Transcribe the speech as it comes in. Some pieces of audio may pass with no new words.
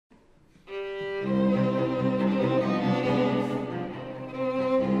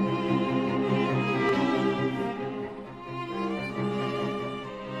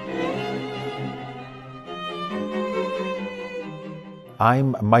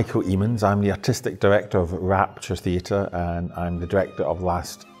I'm Michael Emans. I'm the Artistic Director of Rapture Theatre, and I'm the Director of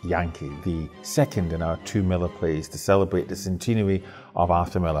Last Yankee, the second in our two Miller plays to celebrate the centenary of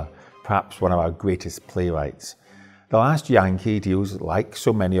Arthur Miller, perhaps one of our greatest playwrights. The Last Yankee deals, like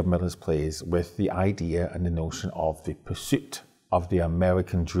so many of Miller's plays, with the idea and the notion of the pursuit of the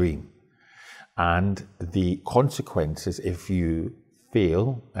American dream and the consequences if you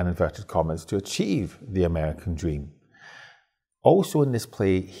fail, in inverted commas, to achieve the American dream. Also in this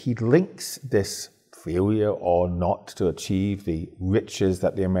play, he links this failure or not to achieve the riches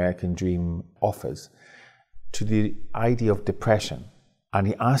that the American dream offers to the idea of depression. And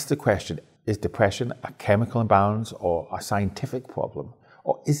he asks the question, is depression a chemical imbalance or a scientific problem?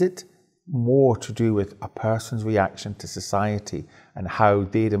 Or is it more to do with a person's reaction to society and how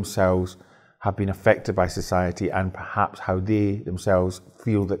they themselves have been affected by society and perhaps how they themselves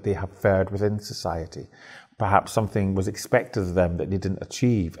feel that they have fared within society? Perhaps something was expected of them that they didn't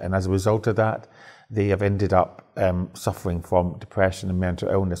achieve, and as a result of that, they have ended up suffering from depression and mental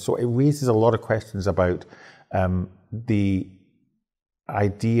illness. So it raises a lot of questions about the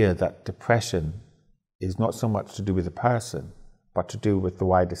idea that depression is not so much to do with the person, but to do with the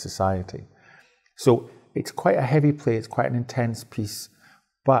wider society. So it's quite a heavy play, it's quite an intense piece,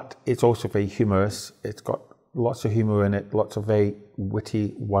 but it's also very humorous. It's got lots of humour in it, lots of very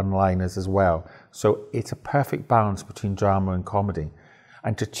witty one-liners as well. So it's a perfect balance between drama and comedy.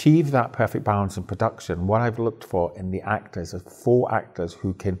 And to achieve that perfect balance in production, what I've looked for in the actors are 4 actors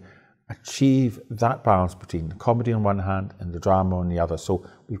who can achieve that balance between the comedy on one hand and the drama on the other. So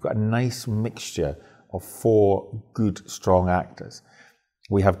we've got a nice mixture of 4 good, strong actors.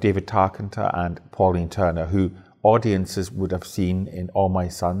 We have David Tarkenter and Pauline Turner, who audiences would have seen in All My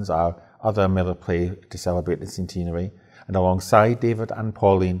Sons, our other Miller play to celebrate the centenary. And alongside David and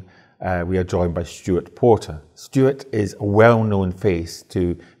Pauline, we are joined by Stuart Porter. Stuart is a well-known face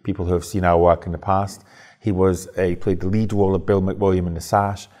to people who have seen our work in the past. He played the lead role of Bill McWilliam in The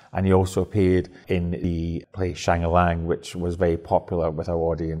Sash, and he also appeared in the play Shang-a-Lang, which was very popular with our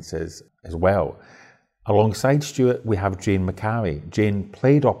audiences as well. Alongside Stuart, we have Jane McCarry. Jane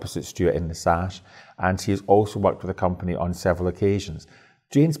played opposite Stuart in The Sash, and she has also worked with the company on several occasions.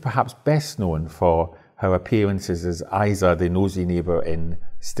 Jane's perhaps best known for her appearances as Isa, the nosy neighbour in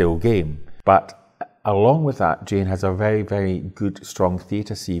Still Game. But along with that, Jane has a very, very good, strong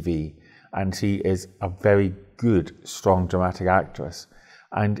theatre CV, and she is a very good, strong dramatic actress.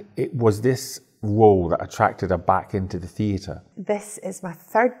 And it was this role that attracted her back into the theatre. This is my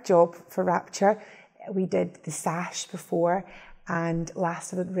 3rd job for Rapture. We did The Sash before, and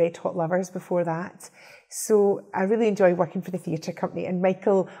Last of the Red Hot Lovers before that. So I really enjoy working for the theatre company, and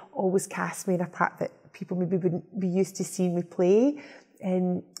Michael always cast me in a part that people maybe wouldn't be used to seeing me play.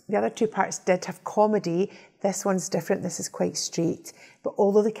 And the other 2 parts did have comedy. This one's different, this is quite straight. But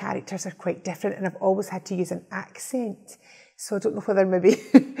although the characters are quite different, and I've always had to use an accent, so I don't know whether maybe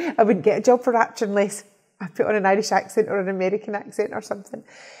I wouldn't get a job for Rapture unless I put on an Irish accent or an American accent or something.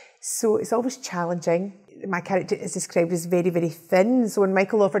 So it's always challenging. My character is described as very, very thin. So when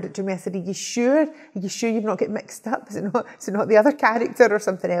Michael offered it to me, I said, are you sure? Are you sure you've not get mixed up? Is it not the other character or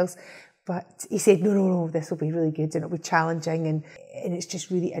something else? But he said, no, this will be really good and it'll be challenging and it's just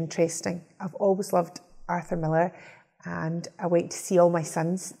really interesting. I've always loved Arthur Miller, and I went to see All My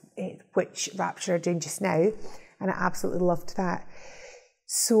Sons, which Rapture are doing just now, and I absolutely loved that.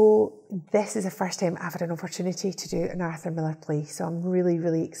 So this is the first time I've had an opportunity to do an Arthur Miller play, so I'm really,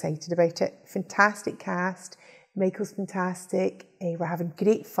 really excited about it. Fantastic cast, Michael's fantastic, we're having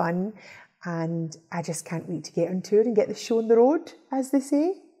great fun, and I just can't wait to get on tour and get the show on the road, as they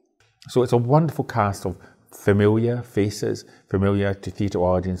say. So it's a wonderful cast of familiar faces, familiar to theatre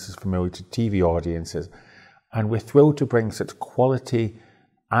audiences, familiar to TV audiences, and we're thrilled to bring such quality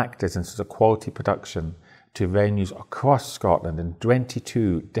actors and such a quality production to venues across Scotland in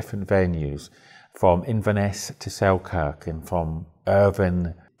 22 different venues, from Inverness to Selkirk and from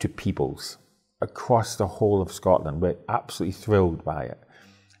Irvine to Peebles, across the whole of Scotland. We're absolutely thrilled by it.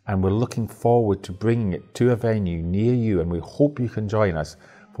 And we're looking forward to bringing it to a venue near you, and we hope you can join us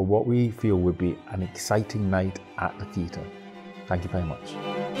for what we feel would be an exciting night at the theatre. Thank you very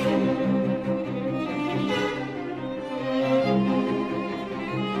much.